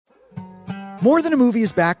More Than a Movie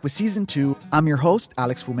is back with Season 2. I'm your host,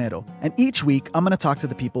 Alex Fumero, and each week I'm going to talk to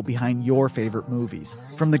the people behind your favorite movies.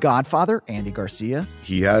 From The Godfather, Andy Garcia.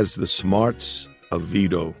 He has the smarts of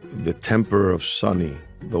Vito, the temper of Sonny,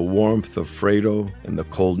 the warmth of Fredo, and the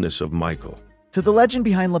coldness of Michael. To the legend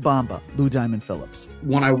behind La Bamba, Lou Diamond Phillips.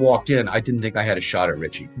 When I walked in, I didn't think I had a shot at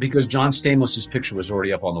Richie because John Stamos' picture was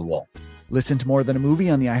already up on the wall. Listen to More Than a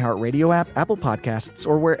Movie on the iHeartRadio app, Apple Podcasts,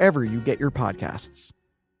 or wherever you get your podcasts.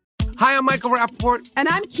 Hi, I'm Michael Rappaport. And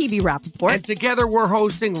I'm Kibi Rappaport. And together we're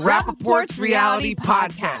hosting Rappaport's Reality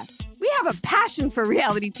Podcast. We have a passion for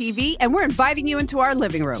reality TV, and we're inviting you into our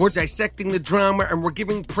living room. We're dissecting the drama, and we're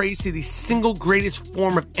giving praise to the single greatest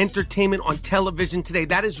form of entertainment on television today.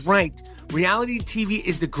 That is right. Reality TV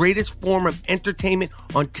is the greatest form of entertainment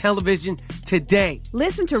on television today.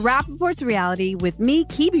 Listen to Rappaport's Reality with me,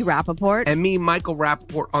 Kibi Rappaport. And me, Michael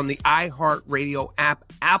Rappaport, on the iHeartRadio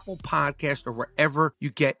app, Apple Podcast, or wherever you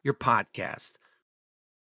get your podcast.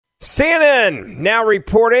 CNN now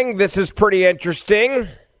reporting, this is pretty interesting,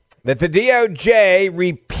 that the DOJ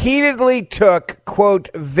repeatedly took, quote,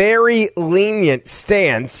 very lenient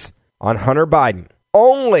stance on Hunter Biden.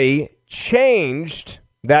 Only changed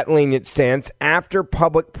that lenient stance after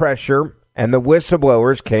public pressure and the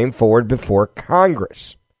whistleblowers came forward before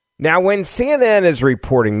Congress. Now, when CNN is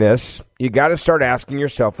reporting this, you got to start asking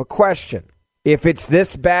yourself a question. If it's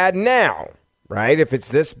this bad now, right? If it's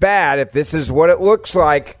this bad, if this is what it looks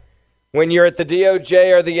like when you're at the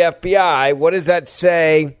DOJ or the FBI, what does that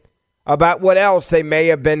say about what else they may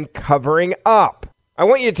have been covering up? I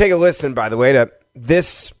want you to take a listen, by the way, to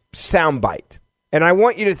this soundbite. And I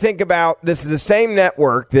want you to think about, this is the same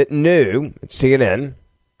network that knew, CNN,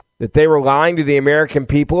 that they were lying to the American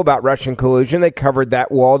people about Russian collusion. They covered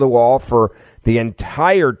that wall to wall for the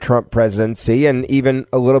entire Trump presidency and even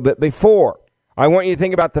a little bit before. I want you to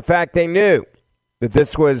think about the fact they knew that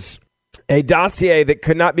this was a dossier that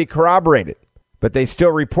could not be corroborated, but they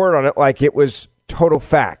still reported on it like it was total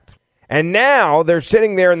fact. And now they're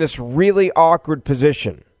sitting there in this really awkward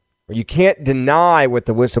position where you can't deny what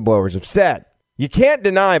the whistleblowers have said. You can't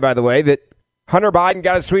deny, by the way, that Hunter Biden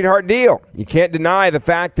got a sweetheart deal. You can't deny the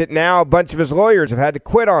fact that now a bunch of his lawyers have had to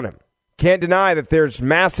quit on him. Can't deny that there's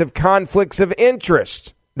massive conflicts of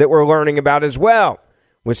interest that we're learning about as well,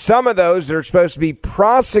 with some of those that are supposed to be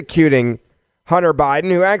prosecuting Hunter Biden,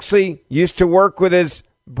 who actually used to work with his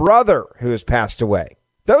brother who has passed away.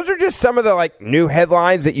 Those are just some of the new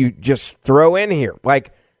headlines that you just throw in here.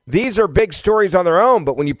 These are big stories on their own,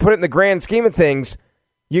 but when you put it in the grand scheme of things,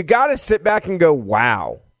 you got to sit back and go,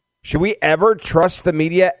 wow, should we ever trust the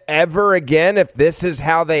media ever again if this is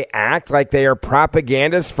how they act, like they are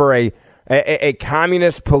propagandists for a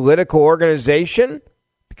communist political organization?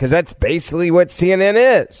 Because that's basically what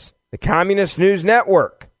CNN is, the Communist News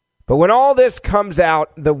Network. But when all this comes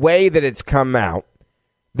out the way that it's come out,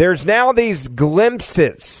 there's now these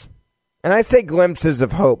glimpses, and I say glimpses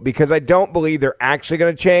of hope because I don't believe they're actually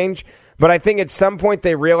going to change. But I think at some point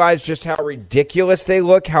they realize just how ridiculous they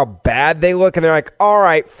look, how bad they look, and they're like, all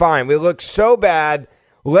right, fine, we look so bad.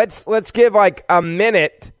 Let's give a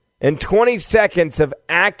minute and 20 seconds of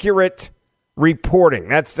accurate reporting.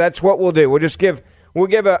 That's what we'll do. We'll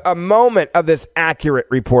give a moment of this accurate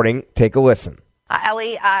reporting. Take a listen.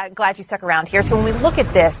 Ellie, glad you stuck around here. So when we look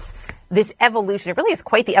at this evolution, it really is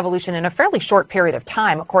quite the evolution in a fairly short period of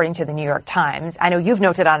time, according to the New York Times. I know you've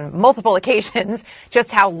noted on multiple occasions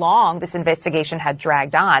just how long this investigation had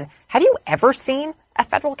dragged on. Have you ever seen a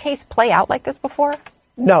federal case play out like this before?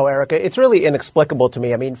 No, Erica, it's really inexplicable to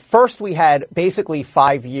me. I mean, first we had basically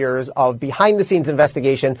 5 years of behind-the-scenes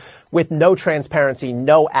investigation with no transparency,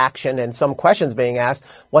 no action, and some questions being asked.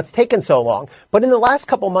 What's taken so long? But in the last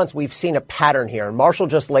couple months, we've seen a pattern here, and Marshall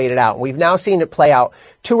just laid it out. We've now seen it play out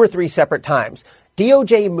 2 or 3 separate times.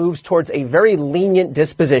 DOJ moves towards a very lenient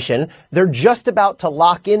disposition. They're just about to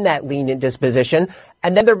lock in that lenient disposition.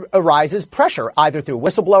 And then there arises pressure, either through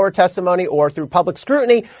whistleblower testimony or through public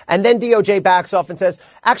scrutiny. And then DOJ backs off and says,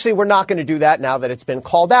 actually, we're not going to do that now that it's been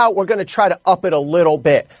called out. We're going to try to up it a little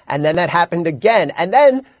bit. And then that happened again. And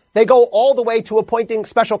then they go all the way to appointing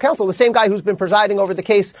special counsel, the same guy who's been presiding over the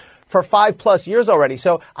case for 5+ years already.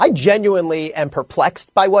 So I genuinely am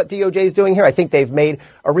perplexed by what DOJ is doing here. I think they've made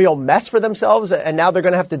a real mess for themselves, and now they're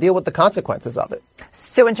going to have to deal with the consequences of it.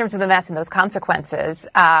 So in terms of the mess and those consequences,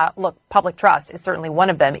 look, public trust is certainly one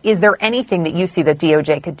of them. Is there anything that you see that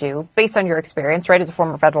DOJ could do, based on your experience, right, as a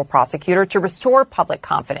former federal prosecutor, to restore public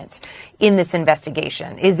confidence in this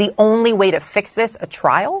investigation? Is the only way to fix this a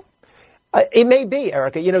trial? It may be,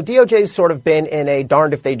 Erica. You know, DOJ's sort of been in a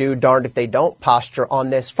darned if they do, darned if they don't posture on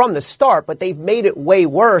this from the start, but they've made it way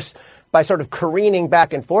worse by sort of careening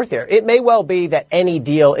back and forth here. It may well be that any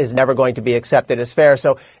deal is never going to be accepted as fair.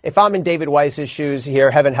 So if I'm in David Weiss's shoes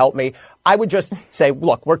here, heaven help me, I would just say,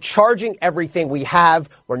 look, we're charging everything we have.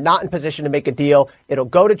 We're not in position to make a deal. It'll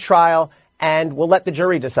go to trial, and we'll let the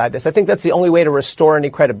jury decide this. I think that's the only way to restore any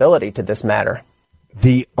credibility to this matter.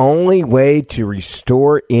 The only way to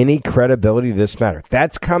restore any credibility to this matter.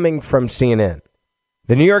 That's coming from CNN.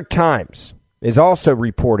 The New York Times is also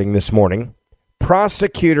reporting this morning.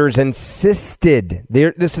 Prosecutors insisted,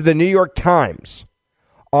 this is the New York Times,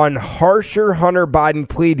 on harsher Hunter Biden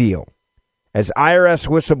plea deal as IRS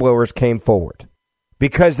whistleblowers came forward.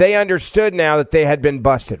 Because they understood now that they had been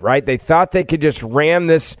busted, right? They thought they could just ram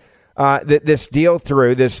this deal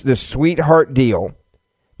through, this sweetheart deal.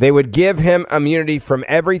 They would give him immunity from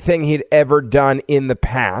everything he'd ever done in the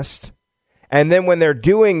past. And then when they're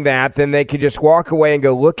doing that, then they could just walk away and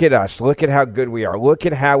go, look at us. Look at how good we are. Look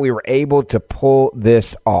at how we were able to pull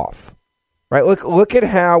this off. Right? Look at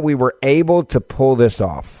how we were able to pull this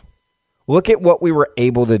off. Look at what we were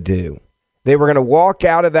able to do. They were going to walk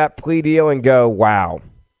out of that plea deal and go, wow,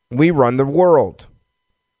 we run the world.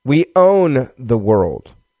 We own the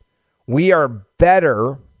world. We are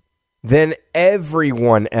better than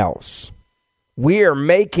everyone else. We are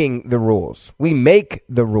making the rules. We make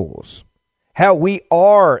the rules. Hell, we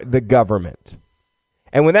are the government.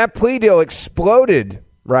 And when that plea deal exploded,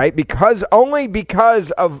 right, only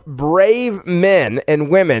because of brave men and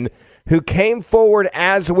women who came forward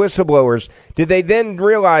as whistleblowers, did they then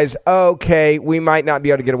realize, okay, we might not be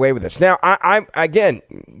able to get away with this. Now, I again,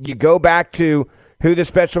 you go back to who the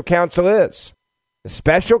special counsel is. The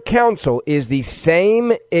special counsel is the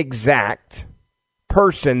same exact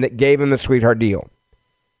person that gave him the sweetheart deal.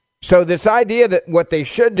 So this idea that what they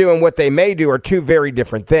should do and what they may do are two very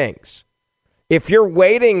different things. If you're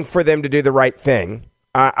waiting for them to do the right thing,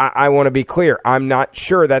 I want to be clear. I'm not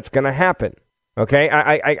sure that's going to happen. Okay?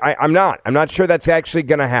 I'm not. I'm not sure that's actually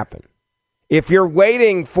going to happen. If you're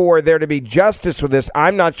waiting for there to be justice with this,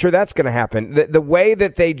 I'm not sure that's going to happen. The way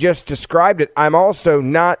that they just described it, I'm also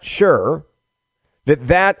not sure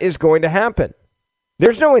that is going to happen.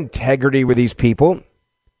 There's no integrity with these people.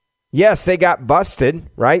 Yes, they got busted,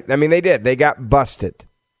 right? I mean, they did. They got busted.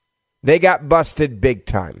 They got busted big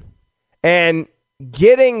time. And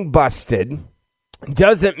getting busted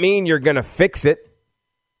doesn't mean you're going to fix it.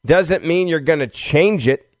 Doesn't mean you're going to change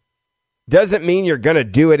it. Doesn't mean you're going to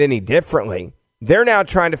do it any differently. They're now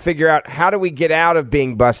trying to figure out how do we get out of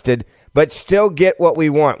being busted, but still get what we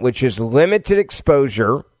want, which is limited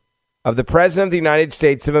exposure of the President of the United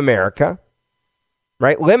States of America.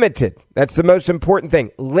 Right? Limited. That's the most important thing.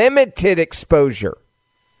 Limited exposure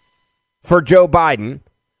for Joe Biden,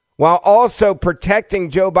 while also protecting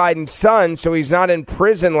Joe Biden's son so he's not in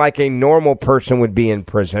prison like a normal person would be in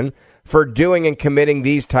prison for doing and committing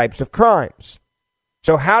these types of crimes.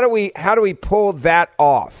 So how do we pull that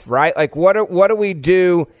off, right? Like what do we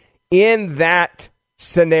do in that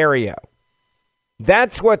scenario?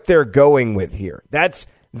 That's what they're going with here.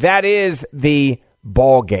 That is the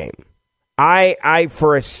ball game. I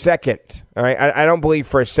for a second, all right, I don't believe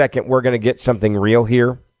for a second we're going to get something real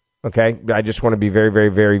here, okay? I just want to be very, very,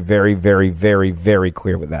 very, very, very, very, very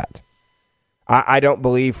clear with that. I don't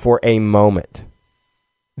believe for a moment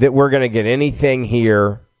that we're going to get anything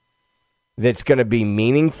here that's going to be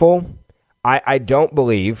meaningful. I don't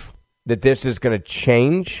believe that this is going to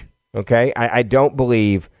change, okay? I don't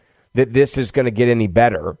believe that this is going to get any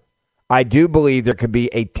better. I do believe there could be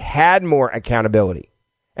a tad more accountability.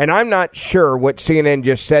 And I'm not sure what CNN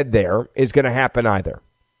just said there is going to happen either.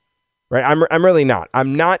 Right? I'm really not.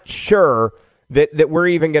 I'm not sure that we're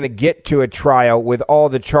even going to get to a trial with all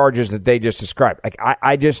the charges that they just described. Like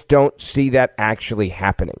I just don't see that actually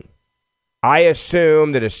happening. I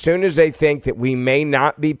assume that as soon as they think that we may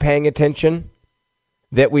not be paying attention,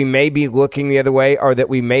 that we may be looking the other way, or that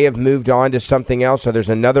we may have moved on to something else, or there's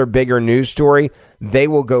another bigger news story, they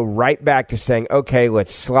will go right back to saying, okay,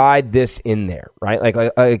 let's slide this in there, right?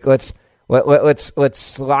 Like let's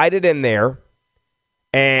slide it in there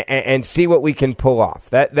and see what we can pull off.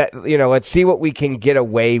 Let's see what we can get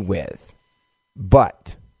away with.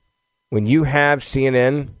 But when you have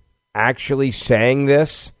CNN actually saying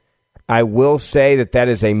this, I will say that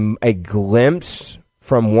is a glimpse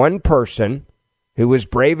from one person who was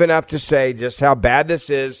brave enough to say just how bad this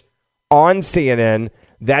is on CNN.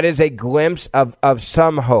 That is a glimpse of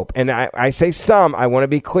some hope. And I say some, I want to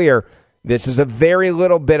be clear, this is a very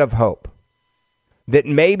little bit of hope. That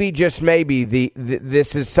maybe, just maybe,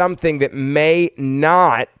 this is something that may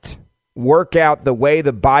not work out the way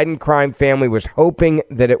the Biden crime family was hoping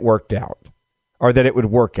that it worked out, or that it would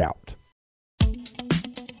work out.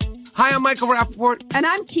 Hi, I'm Michael Rappaport. And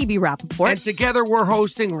I'm Kibi Rappaport. And together we're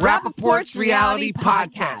hosting Rappaport's Reality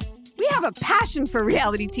Podcast. We have a passion for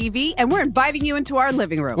reality TV, and we're inviting you into our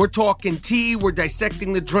living room. We're talking tea, we're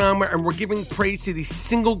dissecting the drama, and we're giving praise to the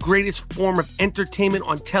single greatest form of entertainment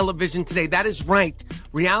on television today. That is right.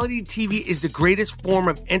 Reality TV is the greatest form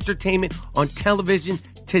of entertainment on television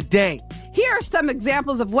today. Here are some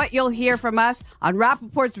examples of what you'll hear from us on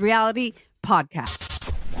Rappaport's Reality Podcast.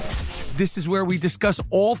 This is where we discuss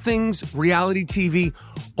all things reality TV,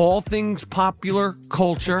 all things popular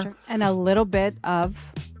culture. And a little bit of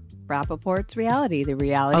Rappaport's reality, the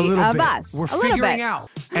reality of us. We're figuring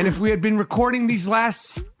out. And if we had been recording these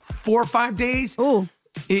last 4 or 5 days,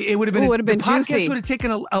 it would have been, the podcast juicy. Would have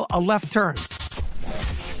taken a left turn.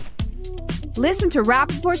 Listen to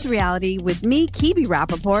Rappaport's Reality with me, Kibi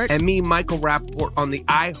Rappaport. And me, Michael Rappaport, on the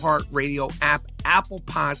iHeartRadio app, Apple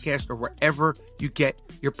Podcast, or wherever you get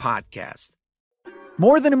your podcast.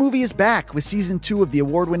 More Than a Movie is back with Season 2 of the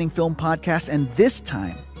award-winning film podcast, and this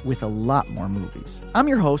time with a lot more movies. I'm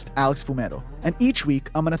your host, Alex Fumero, and each week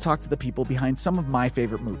I'm going to talk to the people behind some of my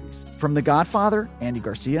favorite movies. From The Godfather, Andy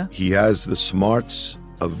Garcia. He has the smarts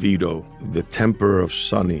of Vito, the temper of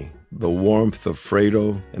Sonny, the warmth of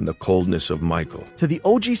Fredo, and the coldness of Michael. To the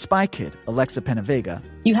OG Spy Kid, Alexa Penavega.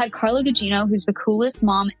 You had Carla Gugino, who's the coolest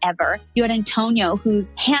mom ever. You had Antonio,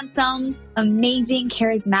 who's handsome, amazing,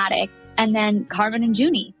 charismatic. And then Carmen and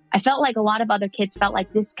Junie. I felt like a lot of other kids felt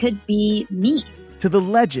like this could be me. To the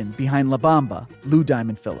legend behind La Bamba, Lou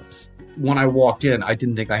Diamond Phillips. When I walked in, I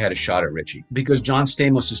didn't think I had a shot at Richie because John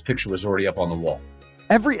Stamos' picture was already up on the wall.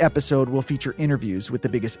 Every episode will feature interviews with the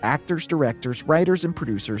biggest actors, directors, writers, and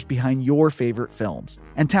producers behind your favorite films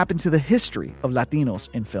and tap into the history of Latinos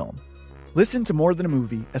in film. Listen to More Than a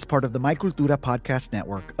Movie as part of the My Cultura Podcast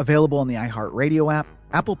Network, available on the iHeartRadio app,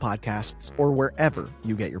 Apple Podcasts, or wherever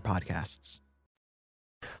you get your podcasts.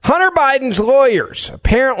 Hunter Biden's lawyers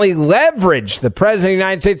apparently leveraged the President of the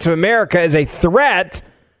United States of America as a threat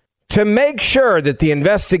to make sure that the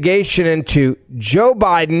investigation into Joe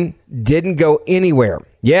Biden didn't go anywhere.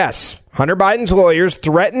 Yes, Hunter Biden's lawyers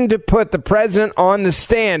threatened to put the president on the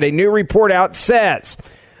stand. A new report out says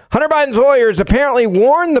Hunter Biden's lawyers apparently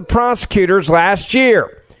warned the prosecutors last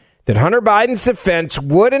year that Hunter Biden's defense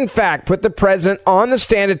would, in fact, put the president on the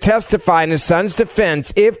stand to testify in his son's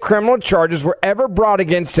defense if criminal charges were ever brought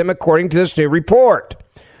against him, according to this new report.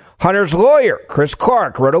 Hunter's lawyer, Chris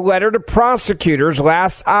Clark, wrote a letter to prosecutors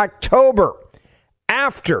last October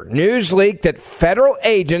after news leaked that federal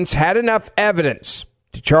agents had enough evidence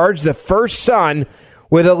to charge the first son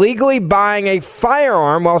with illegally buying a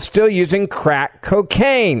firearm while still using crack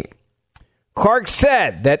cocaine. Clark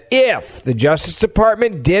said that if the Justice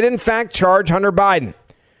Department did in fact charge Hunter Biden,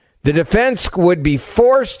 the defense would be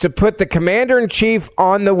forced to put the commander-in-chief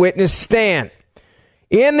on the witness stand.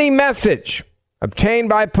 In the message obtained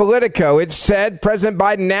by Politico, it said President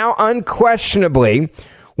Biden now unquestionably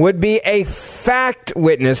would be a fact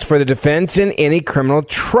witness for the defense in any criminal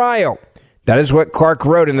trial. That is what Clark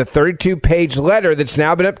wrote in the 32-page letter that's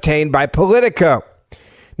now been obtained by Politico.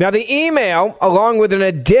 Now, the email, along with an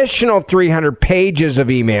additional 300 pages of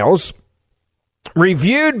emails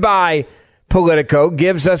reviewed by Politico,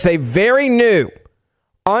 gives us a very new,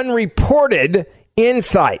 unreported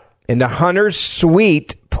insight into Hunter's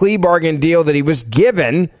sweet plea bargain deal that he was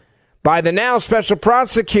given by the now special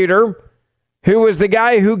prosecutor, who was the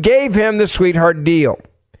guy who gave him the sweetheart deal.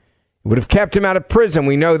 It would have kept him out of prison,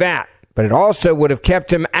 we know that, but it also would have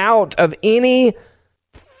kept him out of any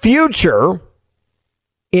future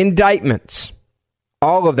indictments.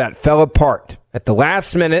 All of that fell apart at the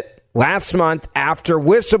last minute, last month, after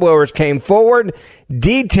whistleblowers came forward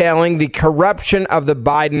detailing the corruption of the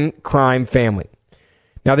Biden crime family.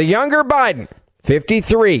 Now, the younger Biden,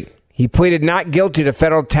 53, he pleaded not guilty to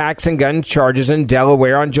federal tax and gun charges in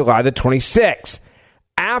Delaware on July the 26th.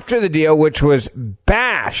 After the deal, which was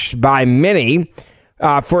bashed by many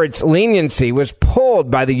for its leniency, was pulled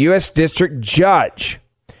by the U.S. District Judge.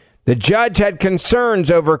 The judge had concerns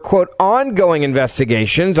over, quote, ongoing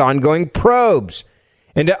investigations, ongoing probes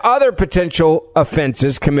into other potential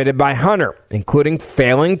offenses committed by Hunter, including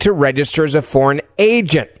failing to register as a foreign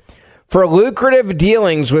agent for lucrative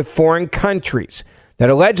dealings with foreign countries that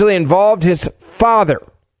allegedly involved his father.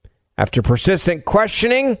 After persistent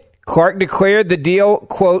questioning, Clark declared the deal,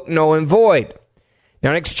 quote, null and void.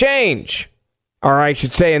 Now, in exchange, or I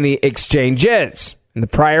should say in the exchanges, in the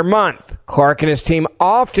prior month, Clark and his team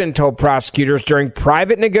often told prosecutors during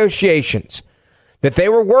private negotiations that they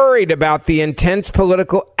were worried about the intense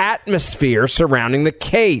political atmosphere surrounding the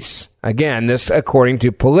case. Again, this according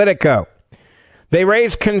to Politico. They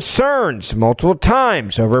raised concerns multiple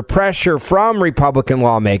times over pressure from Republican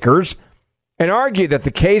lawmakers and argued that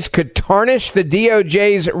the case could tarnish the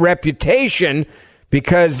DOJ's reputation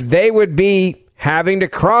because they would be having to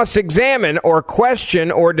cross-examine or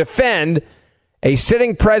question or defend a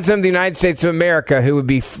sitting president of the United States of America who would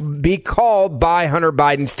be called by Hunter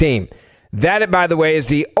Biden's team. That, by the way, is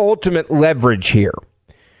the ultimate leverage here.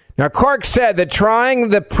 Now, Clark said that trying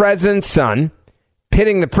the president's son,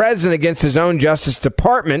 pitting the president against his own Justice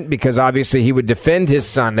Department, because obviously he would defend his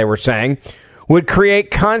son, they were saying, would create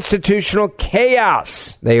constitutional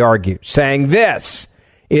chaos, they argue, saying this,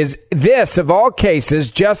 of all cases,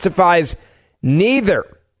 justifies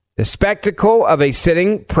neither the spectacle of a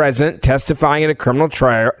sitting president testifying in a criminal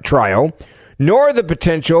trial, nor the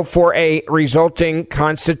potential for a resulting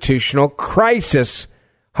constitutional crisis,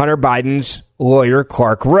 Hunter Biden's lawyer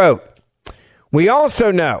Clark wrote. We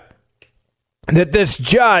also know that this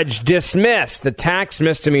judge dismissed the tax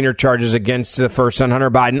misdemeanor charges against the first son,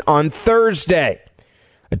 Hunter Biden, on Thursday.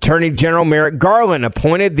 Attorney General Merrick Garland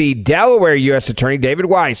appointed the Delaware U.S. Attorney David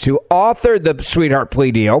Weiss, who authored the sweetheart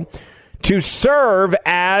plea deal, to serve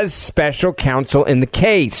as special counsel in the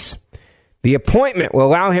case. The appointment will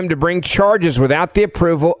allow him to bring charges without the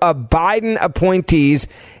approval of Biden appointees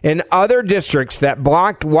in other districts that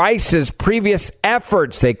blocked Weiss's previous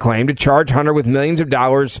efforts, they claim, to charge Hunter with millions of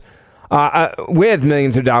dollars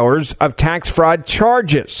of tax fraud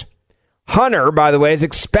charges. Hunter, by the way, is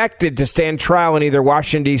expected to stand trial in either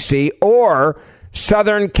Washington, D.C. or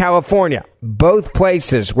Southern California, both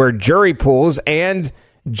places where jury pools and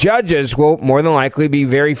judges will more than likely be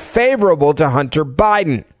very favorable to Hunter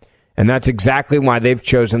Biden. And that's exactly why they've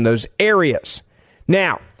chosen those areas.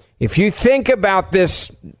 Now, if you think about this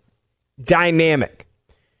dynamic,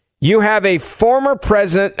 you have a former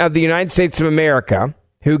president of the United States of America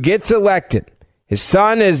who gets elected. His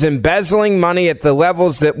son is embezzling money at the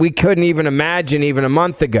levels that we couldn't even imagine even a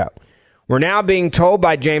month ago. We're now being told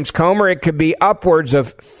by James Comer it could be upwards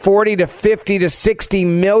of $40 to $50 to $60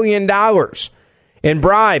 million in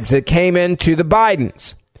bribes that came into the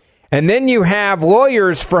Bidens. And then you have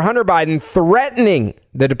lawyers for Hunter Biden threatening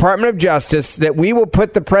the Department of Justice that we will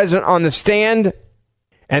put the president on the stand,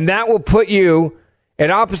 and that will put you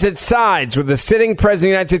at opposite sides with the sitting president of the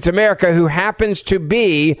United States of America who happens to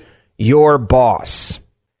be your boss.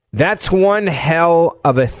 That's one hell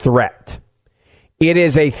of a threat. It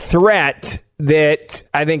is a threat that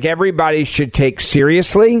I think everybody should take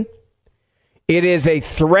seriously. It is a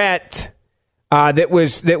threat that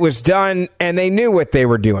was done, and they knew what they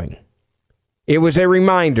were doing. It was a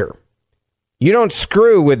reminder. You don't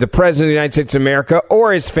screw with the president of the United States of America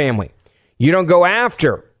or his family. You don't go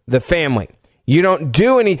after the family. You don't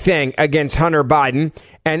do anything against Hunter Biden.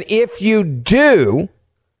 And if you do,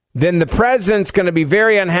 then the president's going to be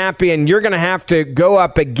very unhappy, and you're going to have to go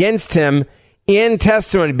up against him in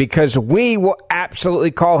testimony because we will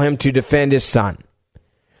absolutely call him to defend his son.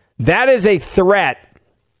 That is a threat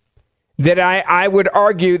that I would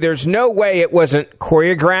argue there's no way it wasn't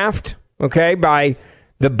choreographed, okay, by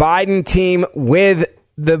the Biden team with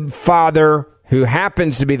the father who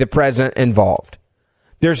happens to be the president involved.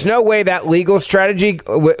 There's no way that legal strategy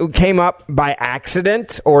came up by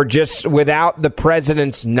accident or just without the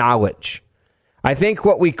president's knowledge. I think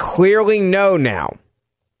what we clearly know now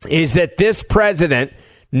is that this president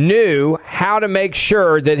knew how to make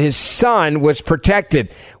sure that his son was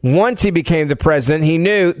protected. Once he became the president, he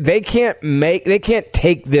knew they can't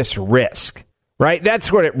take this risk, right?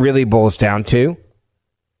 That's what it really boils down to.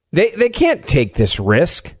 They can't take this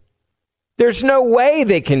risk. There's no way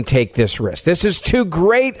they can take this risk. This is too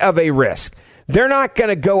great of a risk. They're not going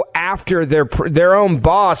to go after their own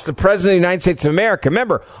boss, the president of the United States of America.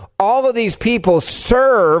 Remember, all of these people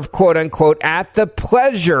serve, quote unquote, at the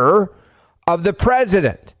pleasure of the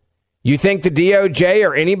president. You think the DOJ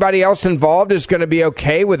or anybody else involved is going to be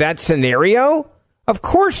okay with that scenario? Of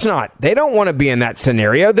course not. They don't want to be in that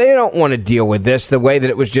scenario. They don't want to deal with this the way that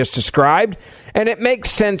it was just described. And it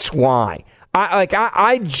makes sense why.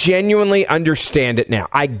 I genuinely understand it now.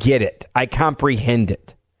 I get it. I comprehend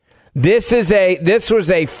it. This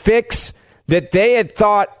was a fix that they had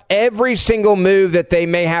thought every single move that they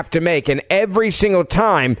may have to make, and every single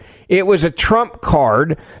time it was a trump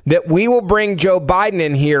card that we will bring Joe Biden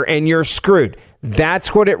in here and you're screwed.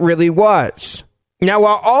 That's what it really was. Now,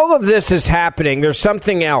 while all of this is happening, there's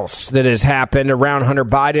something else that has happened around Hunter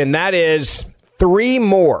Biden, and that is 3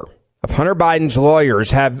 more of Hunter Biden's lawyers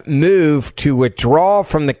have moved to withdraw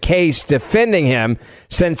from the case defending him,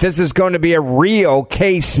 since this is going to be a real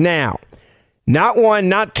case now. Not 1,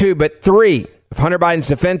 not 2, but 3 of Hunter Biden's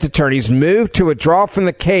defense attorneys moved to withdraw from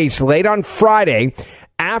the case late on Friday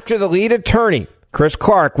after the lead attorney Chris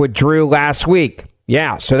Clark withdrew last week.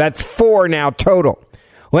 Yeah, so that's 4 now total.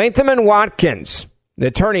 Latham and Watkins, the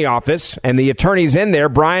attorney office, and the attorneys in there,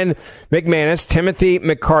 Brian McManus, Timothy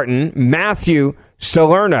McCartan, Matthew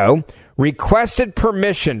Salerno, requested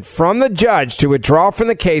permission from the judge to withdraw from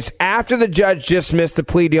the case after the judge dismissed the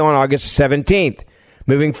plea deal on August 17th.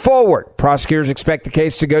 Moving forward, prosecutors expect the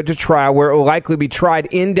case to go to trial where it will likely be tried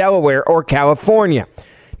in Delaware or California.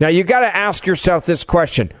 Now, you got to ask yourself this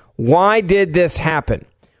question. Why did this happen?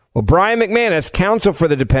 Well, Brian McManus, counsel for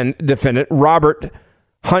the defendant, Robert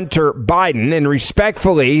Hunter Biden, and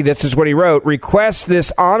respectfully, this is what he wrote, requests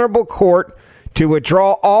this honorable court to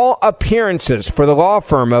withdraw all appearances for the law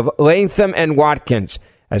firm of Latham and Watkins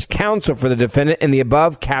as counsel for the defendant in the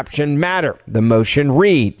above captioned matter. The motion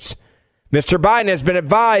reads, Mr. Biden has been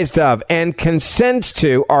advised of and consents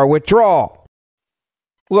to our withdrawal.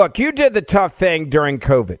 Look, you did the tough thing during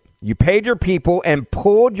COVID. You paid your people and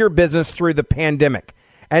pulled your business through the pandemic.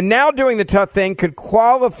 And now doing the tough thing could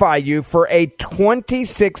qualify you for a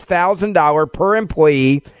 $26,000 per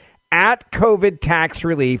employee at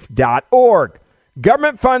covidtaxrelief.org.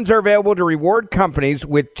 Government funds are available to reward companies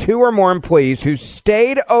with 2 or more employees who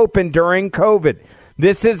stayed open during COVID.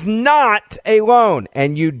 This is not a loan,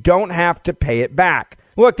 and you don't have to pay it back.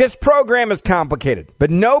 Look, this program is complicated, but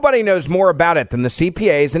nobody knows more about it than the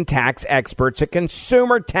CPAs and tax experts at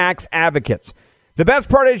Consumer Tax Advocates. The best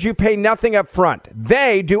part is you pay nothing up front.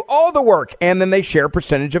 They do all the work, and then they share a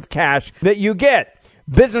percentage of cash that you get.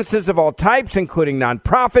 Businesses of all types, including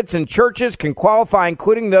nonprofits and churches, can qualify,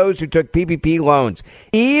 including those who took PPP loans,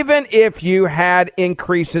 even if you had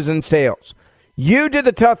increases in sales. You did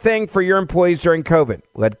the tough thing for your employees during COVID.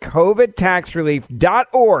 Let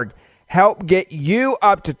covidtaxrelief.org help get you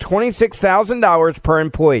up to $26,000 per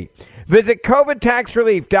employee. Visit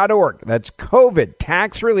covidtaxrelief.org. That's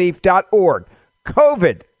covidtaxrelief.org.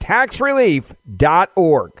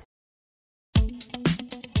 covidtaxrelief.org.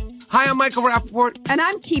 Hi, I'm Michael Rappaport. And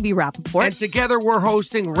I'm Kibi Rappaport. And together we're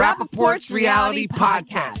hosting Rappaport's Reality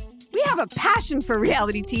Podcast. We have a passion for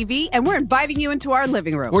reality TV, and we're inviting you into our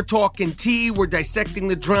living room. We're talking tea, we're dissecting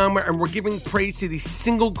the drama, and we're giving praise to the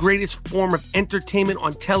single greatest form of entertainment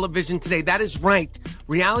on television today. That is right.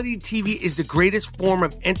 Reality TV is the greatest form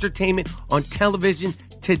of entertainment on television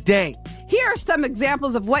today. Here are some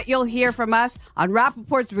examples of what you'll hear from us on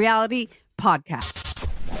Rappaport's Reality Podcast.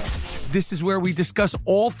 This is where we discuss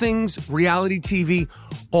all things reality TV,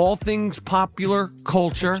 all things popular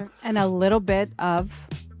culture. And a little bit of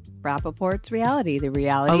Rappaport's reality, the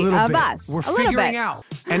reality of bit. us. We're figuring out.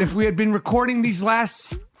 And if we had been recording these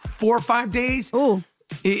last 4 or 5 days,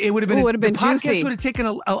 it would have been, the podcast juicy. Would have taken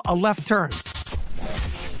a left turn.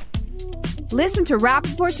 Listen to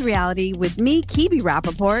Rappaport's Reality with me, Kibi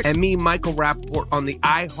Rappaport. And me, Michael Rappaport, on the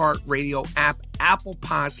iHeartRadio app, Apple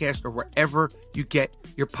Podcast, or wherever you get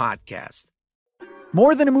your podcast.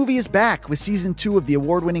 More Than a Movie is back with Season 2 of the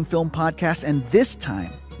award-winning film podcast, and this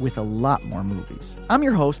time with a lot more movies. I'm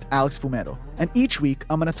your host, Alex Fumero, and each week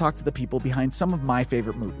I'm going to talk to the people behind some of my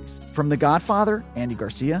favorite movies. From The Godfather, Andy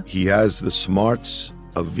Garcia. He has the smarts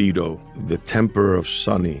of Vito, the temper of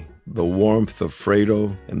Sonny, the warmth of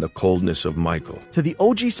Fredo, and the coldness of Michael. To the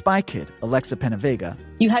OG Spy Kid, Alexa Penavega.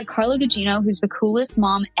 You had Carla Gugino, who's the coolest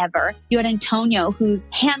mom ever. You had Antonio, who's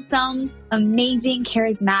handsome, amazing,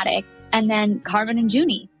 charismatic. And then Carmen and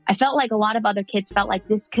Junie. I felt like a lot of other kids felt like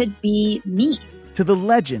this could be me. To the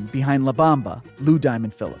legend behind La Bamba, Lou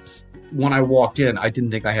Diamond Phillips. When I walked in, I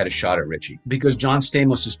didn't think I had a shot at Richie because John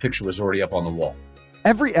Stamos' picture was already up on the wall.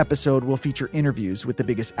 Every episode will feature interviews with the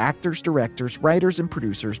biggest actors, directors, writers, and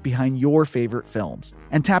producers behind your favorite films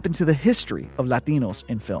and tap into the history of Latinos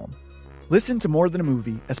in film. Listen to More Than a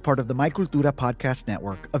Movie as part of the My Cultura podcast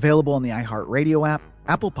network, available on the iHeartRadio app,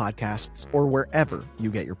 Apple Podcasts, or wherever you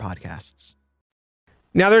get your podcasts.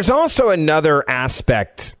 Now, there's also another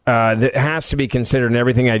aspect that has to be considered in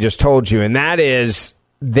everything I just told you, and that is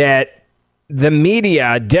that the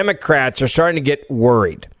media, Democrats, are starting to get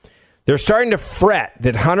worried. They're starting to fret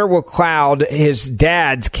that Hunter will cloud his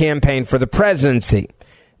dad's campaign for the presidency.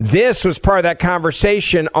 This was part of that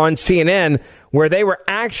conversation on CNN where they were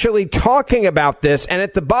actually talking about this. And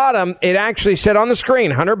at the bottom, it actually said on the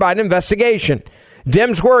screen, Hunter Biden investigation.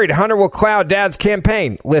 Dems worried Hunter will cloud dad's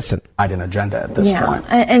campaign. Listen. Biden agenda at this point.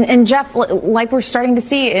 And Jeff, like we're starting to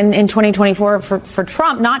see in 2024 for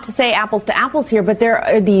Trump, not to say apples to apples here, but there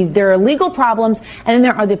are legal problems and then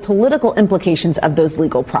there are the political implications of those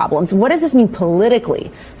legal problems. What does this mean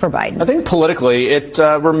politically for Biden? I think politically it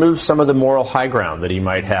removes some of the moral high ground that he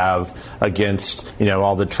might have against,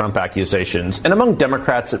 all the Trump accusations. And among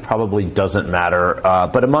Democrats, it probably doesn't matter.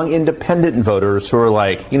 But among independent voters who are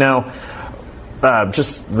like,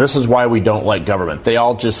 this is why we don't like government. They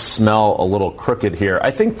all just smell a little crooked here.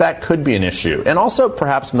 I think that could be an issue. And also,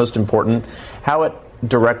 perhaps most important, how it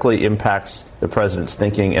directly impacts the president's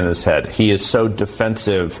thinking in his head. He is so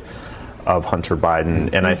defensive of Hunter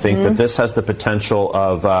Biden, and I think that this has the potential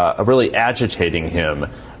of really agitating him.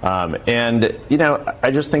 And, you know, I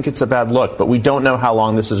just think it's a bad look, but we don't know how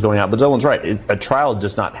long this is going on. But Dylan's right. A trial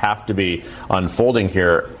does not have to be unfolding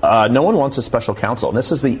here. No one wants a special counsel. And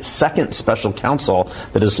this is the second special counsel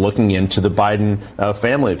that is looking into the Biden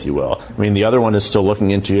family, if you will. I mean, the other one is still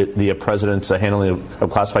looking into the president's handling of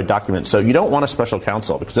classified documents. So you don't want a special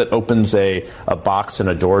counsel because it opens a box and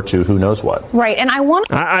a door to who knows what. Right. And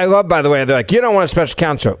I love, by the way, they're like, you don't want a special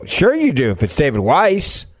counsel. Sure you do if it's David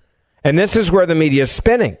Weiss. And this is where the media is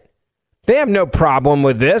spinning. They have no problem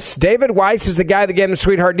with this. David Weiss is the guy that gave him a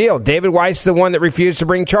sweetheart deal. David Weiss is the one that refused to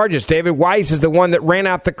bring charges. David Weiss is the one that ran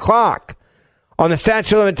out the clock on the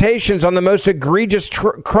statute of limitations on the most egregious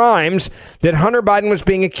crimes that Hunter Biden was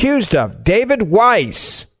being accused of. David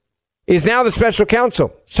Weiss is now the special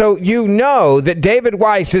counsel. So you know that David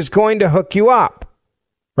Weiss is going to hook you up,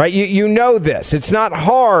 right? You know this. It's not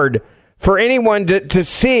hard for anyone to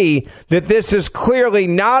see that this is clearly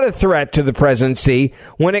not a threat to the presidency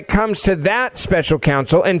when it comes to that special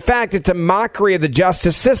counsel. In fact, it's a mockery of the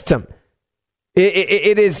justice system.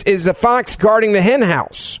 It is the fox guarding the hen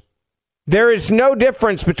house. There is no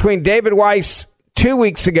difference between David Weiss 2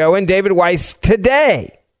 weeks ago and David Weiss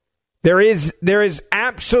today. There is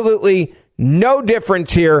absolutely no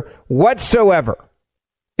difference here whatsoever.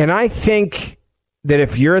 And I think that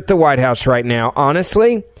if you're at the White House right now,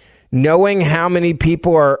 honestly, knowing how many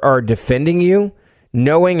people are defending you,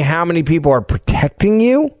 knowing how many people are protecting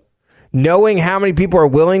you, knowing how many people are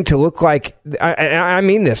willing to look like, I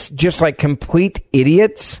mean this, just like complete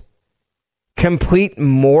idiots, complete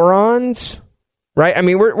morons, right? I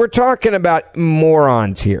mean, we're talking about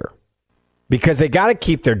morons here because they got to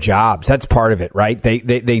keep their jobs. That's part of it, right?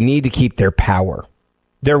 They need to keep their power.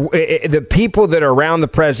 The people that are around the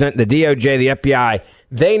president, the DOJ, the FBI,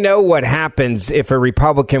 they know what happens if a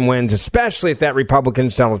Republican wins, especially if that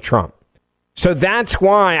Republican's Donald Trump. So that's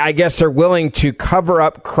why I guess they're willing to cover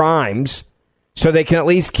up crimes so they can at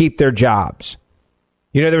least keep their jobs.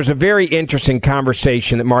 You know, there was a very interesting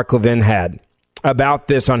conversation that Mark Levin had about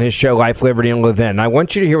this on his show, Life, Liberty, and Levin. I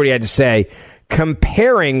want you to hear what he had to say,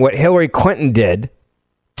 comparing what Hillary Clinton did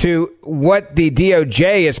to what the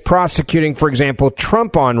DOJ is prosecuting, for example,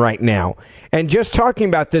 Trump on right now. And just talking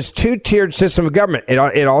about this two-tiered system of government,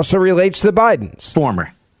 it also relates to the Bidens.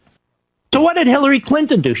 Former. So what did Hillary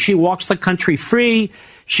Clinton do? She walks the country free.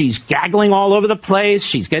 She's gaggling all over the place.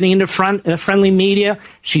 She's getting into friendly media.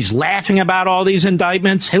 She's laughing about all these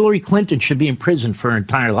indictments. Hillary Clinton should be in prison for her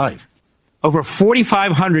entire life. Over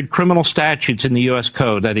 4,500 criminal statutes in the U.S.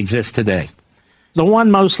 Code that exist today. The one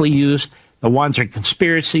mostly used, the ones are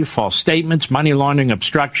conspiracy, false statements, money laundering,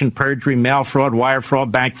 obstruction, perjury, mail fraud, wire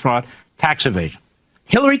fraud, bank fraud, tax evasion.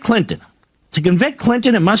 Hillary Clinton. To convict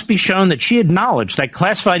Clinton, it must be shown that she acknowledged that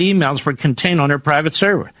classified emails were contained on her private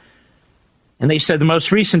server. And they said the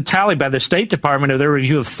most recent tally by the State Department of their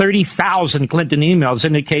review of 30,000 Clinton emails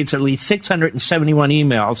indicates at least 671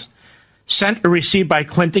 emails sent or received by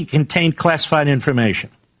Clinton contained classified information.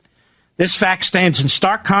 This fact stands in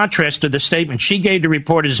stark contrast to the statement she gave to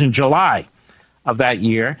reporters in July of that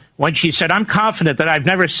year when she said, "I'm confident that I've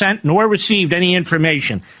never sent nor received any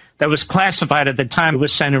information that was classified at the time it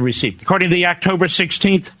was sent and received." According to the October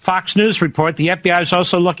 16th Fox News report, the FBI is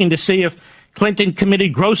also looking to see if Clinton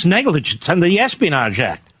committed gross negligence under the Espionage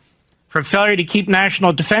Act for failure to keep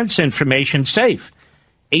national defense information safe.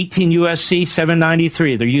 18 U.S.C.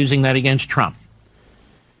 793. They're using that against Trump.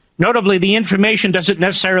 Notably, the information doesn't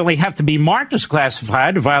necessarily have to be marked as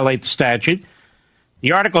classified to violate the statute.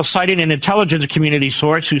 The article cited an intelligence community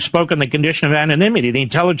source who spoke on the condition of anonymity. The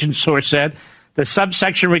intelligence source said the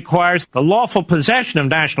subsection requires the lawful possession of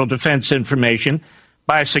national defense information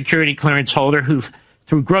by a security clearance holder who,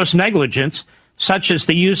 through gross negligence, such as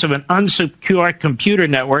the use of an unsecure computer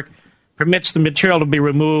network, permits the material to be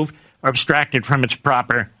removed or abstracted from its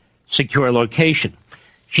proper secure location.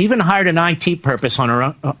 She even hired an IT person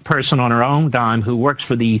on her own dime who works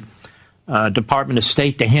for the Department of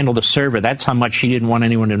State to handle the server. That's how much she didn't want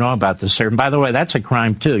anyone to know about the server. And by the way, that's a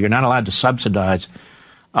crime, too. You're not allowed to subsidize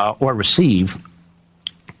or receive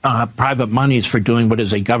private monies for doing what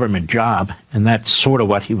is a government job. And that's sort of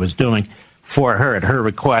what he was doing for her at her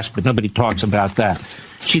request, but nobody talks about that.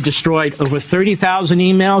 She destroyed over 30,000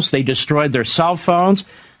 emails. They destroyed their cell phones.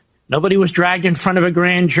 Nobody was dragged in front of a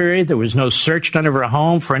grand jury. There was no search done of her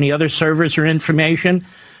home for any other servers or information.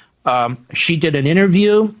 She did an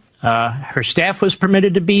interview Her staff was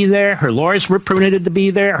permitted to be there. Her lawyers were permitted to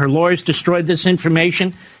be there. Her lawyers destroyed this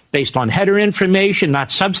information based on header information,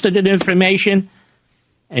 not substantive information,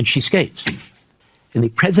 and she skates. In the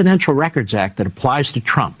Presidential Records Act that applies to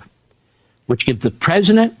Trump, which gives the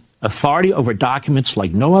president authority over documents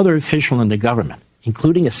like no other official in the government,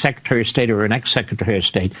 including a Secretary of State or an ex-Secretary of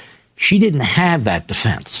State, she didn't have that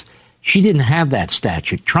defense. She didn't have that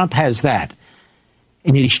statute. Trump has that.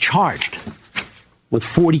 And he's charged with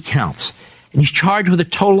 40 counts. And he's charged with a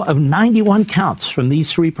total of 91 counts from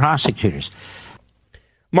these three prosecutors.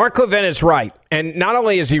 Mark Levin is right. And not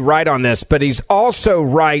only is he right on this, but he's also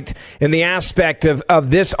right in the aspect of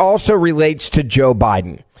this also relates to Joe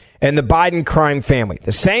Biden and the Biden crime family.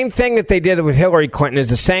 The same thing that they did with Hillary Clinton is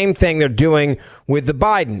the same thing they're doing with the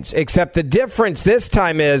Bidens, except the difference this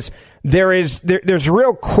time is there's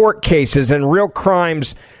real court cases and real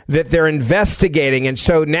crimes that they're investigating. And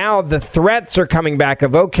so now the threats are coming back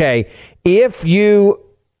of, okay, if you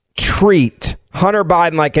treat Hunter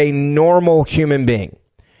Biden like a normal human being,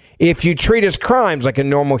 if you treat his crimes like a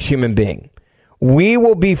normal human being, we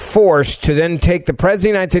will be forced to then take the President of the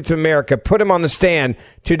United States of America, put him on the stand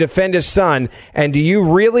to defend his son. And do you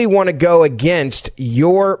really want to go against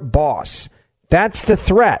your boss? That's the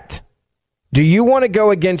threat. Do you want to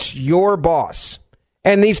go against your boss?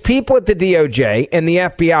 And these people at the DOJ and the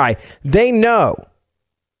FBI, they know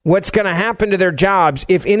what's going to happen to their jobs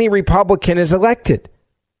if any Republican is elected.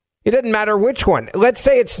 It doesn't matter which one. Let's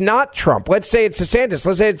say it's not Trump. Let's say it's DeSantis.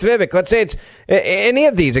 Let's say it's Vivek. Let's say it's any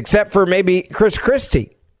of these except for maybe Chris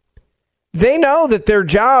Christie. They know that their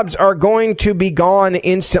jobs are going to be gone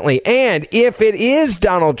instantly. And if it is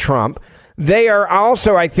Donald Trump, they are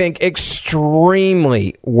also, I think,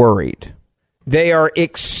 extremely worried. They are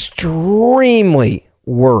extremely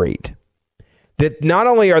worried that not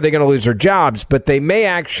only are they going to lose their jobs, but they may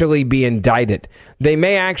actually be indicted. They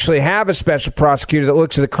may actually have a special prosecutor that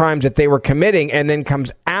looks at the crimes that they were committing and then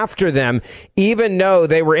comes after them. Even though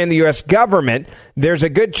they were in the U.S. government, there's a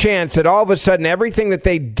good chance that all of a sudden everything that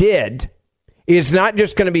they did is not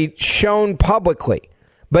just going to be shown publicly,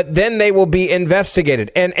 but then they will be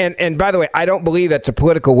investigated. And by the way, I don't believe that's a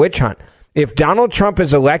political witch hunt. If Donald Trump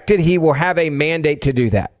is elected, he will have a mandate to do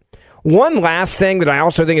that. One last thing that I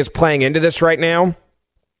also think is playing into this right now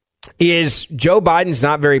is Joe Biden's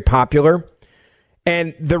not very popular.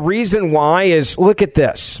 And the reason why is, look at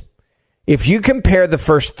this. If you compare the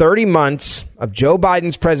first 30 months of Joe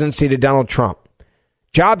Biden's presidency to Donald Trump,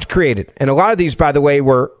 jobs created. And a lot of these, by the way,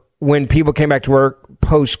 were when people came back to work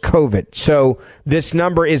post-COVID. So this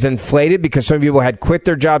number is inflated because some people had quit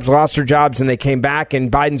their jobs, lost their jobs, and they came back,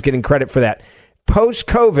 and Biden's getting credit for that.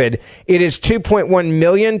 Post-COVID, it is 2.1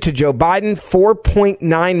 million to Joe Biden.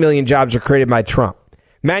 4.9 million jobs are created by Trump.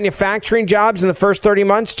 Manufacturing jobs in the first 30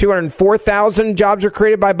 months, 204,000 jobs are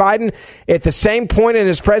created by Biden. At the same point in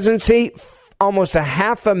his presidency, almost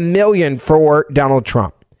 500,000 for Donald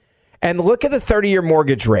Trump. And look at the 30-year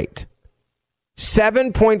mortgage rate.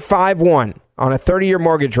 7.51 on a 30-year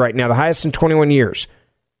mortgage right now, the highest in 21 years.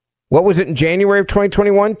 What was it in January of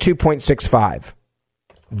 2021? 2.65.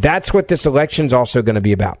 That's what this election's also going to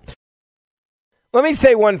be about. Let me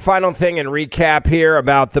say one final thing and recap here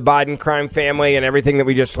about the Biden crime family and everything that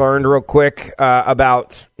we just learned real quick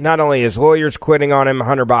about not only his lawyers quitting on him,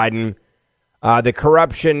 Hunter Biden, the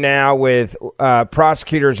corruption now with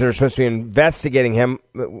prosecutors that are supposed to be investigating him,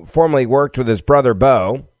 formerly worked with his brother,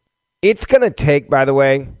 Beau. It's going to take, by the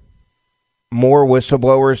way, more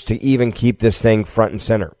whistleblowers to even keep this thing front and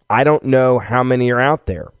center. I don't know how many are out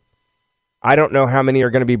there. I don't know how many are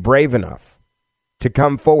going to be brave enough to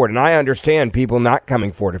come forward. And I understand people not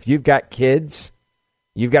coming forward. If you've got kids,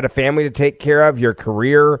 you've got a family to take care of, your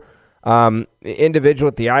career, individual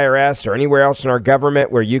at the IRS or anywhere else in our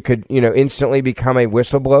government where you could, instantly become a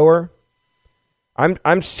whistleblower.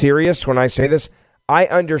 I'm serious when I say this. I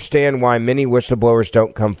understand why many whistleblowers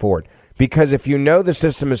don't come forward. Because if you know the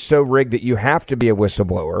system is so rigged that you have to be a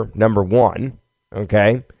whistleblower, number one,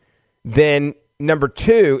 okay, then number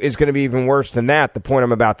two is going to be even worse than that, the point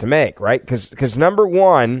I'm about to make, right? Because number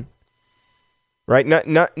one, right,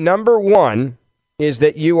 number one is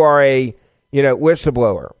that you are a,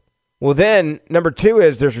 whistleblower. Well, then number two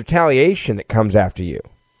is there's retaliation that comes after you,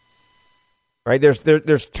 right?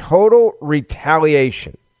 There's total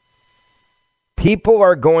retaliation. People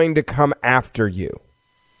are going to come after you.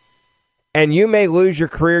 And you may lose your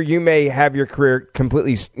career. You may have your career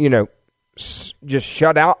completely, just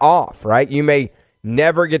shut off, right? You may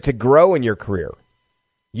never get to grow in your career.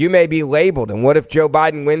 You may be labeled. And what if Joe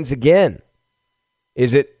Biden wins again?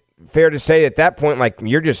 Is it fair to say at that point, like,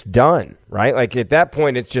 you're just done, right? Like, at that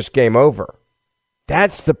point, it's just game over.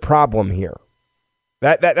 That's the problem here.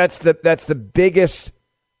 That's the biggest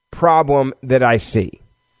problem that I see,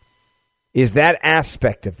 is that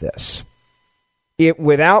aspect of this.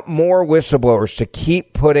 Without more whistleblowers to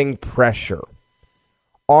keep putting pressure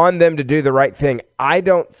on them to do the right thing, I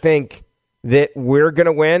don't think that we're going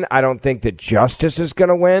to win. I don't think that justice is going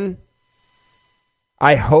to win.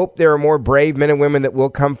 I hope there are more brave men and women that will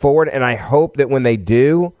come forward, and I hope that when they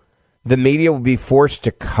do, the media will be forced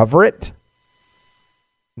to cover it.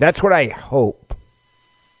 That's what I hope.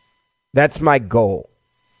 That's my goal.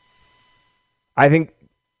 I think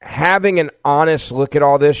having an honest look at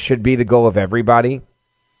all this should be the goal of everybody.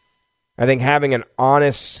 I think having an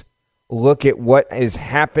honest look at what is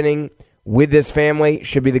happening with this family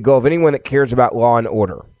should be the goal of anyone that cares about law and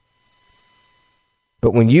order.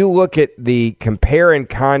 But when you look at the compare and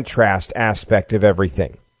contrast aspect of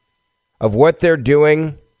everything, of what they're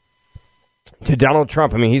doing to Donald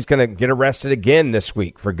Trump, I mean, he's going to get arrested again this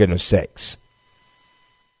week, for goodness sakes.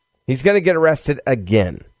 He's going to get arrested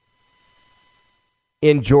again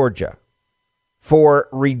in Georgia for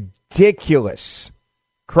ridiculous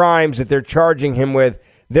crimes that they're charging him with.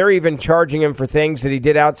 They're even charging him for things that he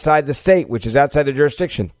did outside the state, which is outside the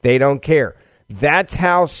jurisdiction. They don't care. That's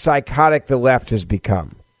how psychotic the left has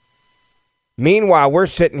become. Meanwhile, we're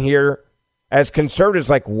sitting here as conservatives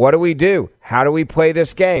like, what do we do? How do we play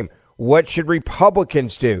this game? What should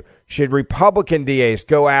Republicans do? Should Republican DAs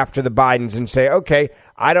go after the Bidens and say, okay,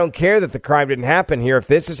 I don't care that the crime didn't happen here. If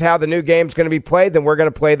this is how the new game's going to be played, then we're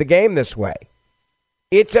going to play the game this way.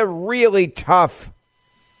 It's a really tough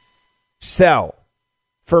sell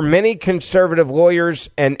for many conservative lawyers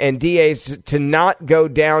and DAs to not go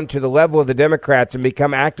down to the level of the Democrats and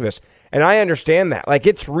become activists. And I understand that. Like,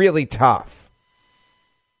 it's really tough.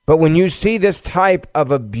 But when you see this type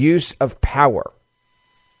of abuse of power,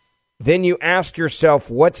 then you ask yourself,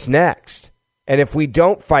 what's next? And if we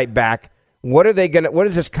don't fight back, what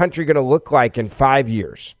is this country going to look like in 5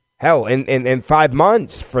 years? Hell, in 5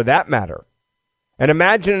 months, for that matter. And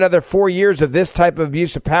imagine another 4 years of this type of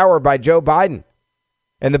abuse of power by Joe Biden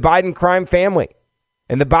and the Biden crime family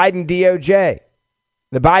and the Biden DOJ,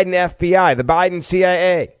 the Biden FBI, the Biden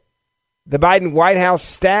CIA, the Biden White House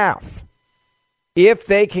staff. If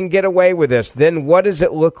they can get away with this, then what does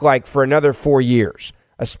it look like for another 4 years?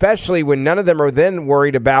 Especially when none of them are then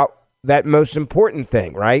worried about that most important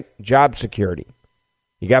thing, right? Job security.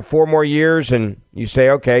 You got 4 more years and you say,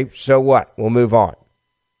 okay, so what? We'll move on.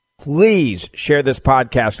 Please share this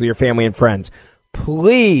podcast with your family and friends.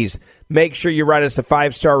 Please make sure you write us a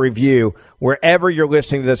 5-star review wherever you're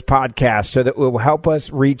listening to this podcast so that it will help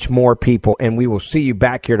us reach more people. And we will see you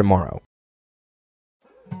back here tomorrow.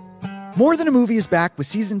 More Than a Movie is back with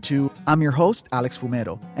Season 2. I'm your host, Alex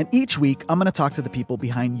Fumero, and each week I'm going to talk to the people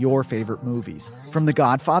behind your favorite movies. From The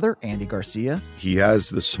Godfather, Andy Garcia. He has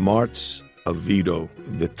the smarts of Vito,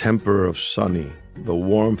 the temper of Sonny, the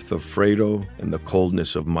warmth of Fredo, and the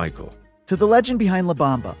coldness of Michael. To the legend behind La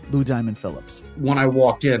Bamba, Lou Diamond Phillips. When I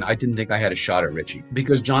walked in, I didn't think I had a shot at Richie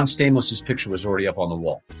because John Stamos' picture was already up on the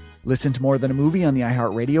wall. Listen to More Than a Movie on the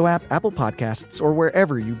iHeartRadio app, Apple Podcasts, or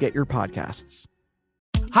wherever you get your podcasts.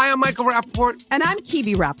 Hi, I'm Michael Rappaport. And I'm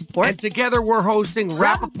Kibi Rappaport. And together we're hosting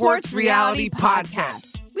Rappaport's Reality Podcast.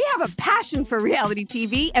 We have a passion for reality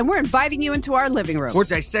TV, and we're inviting you into our living room. We're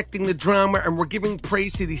dissecting the drama, and we're giving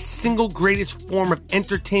praise to the single greatest form of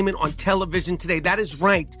entertainment on television today. That is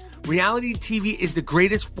right. Reality TV is the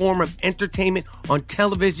greatest form of entertainment on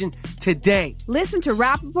television today. Listen to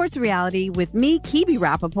Rappaport's Reality with me, Kibi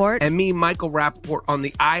Rappaport. And me, Michael Rappaport, on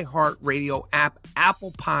the iHeartRadio app,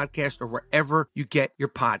 Apple Podcast, or wherever you get your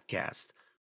podcast.